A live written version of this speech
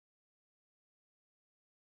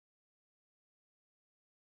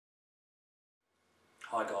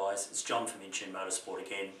Hi guys, it's John from Intune Motorsport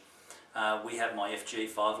again. We have my FG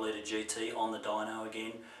 5-litre GT on the dyno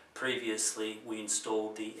again. Previously we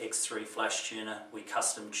installed the X3 flash tuner, we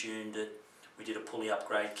custom tuned it, we did a pulley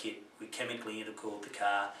upgrade kit, we chemically intercooled the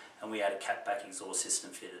car and we had a catback exhaust system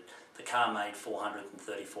fitted. The car made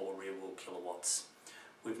 434 rear wheel kilowatts.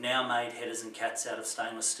 We've now made headers and cats out of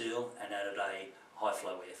stainless steel and added a high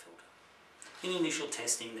flow air filter. In initial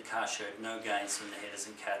testing the car showed no gains from the headers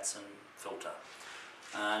and cats and filter.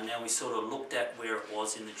 Now we sort of looked at where it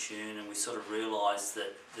was in the tune and we sort of realised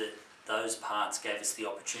that those parts gave us the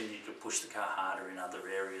opportunity to push the car harder in other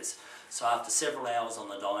areas. So after several hours on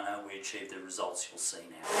the dyno we achieved the results you'll see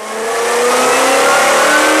now.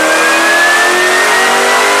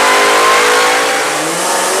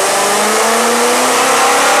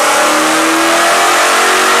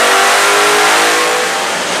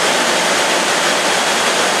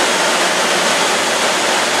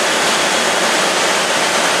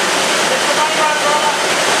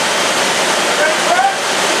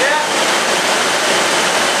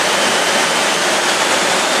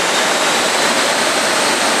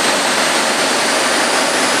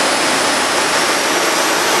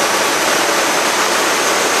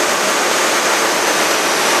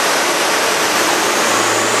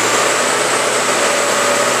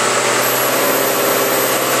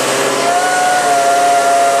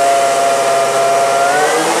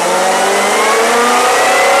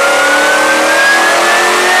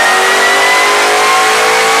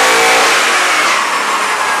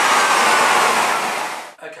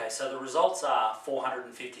 So the results are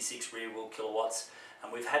 456 rear wheel kilowatts,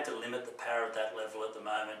 and we've had to limit the power at that level at the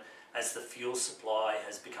moment as the fuel supply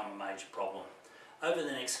has become a major problem. Over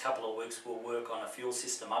the next couple of weeks we'll work on a fuel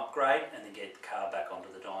system upgrade and then get the car back onto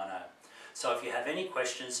the dyno. So if you have any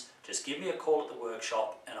questions, just give me a call at the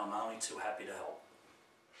workshop and I'm only too happy to help.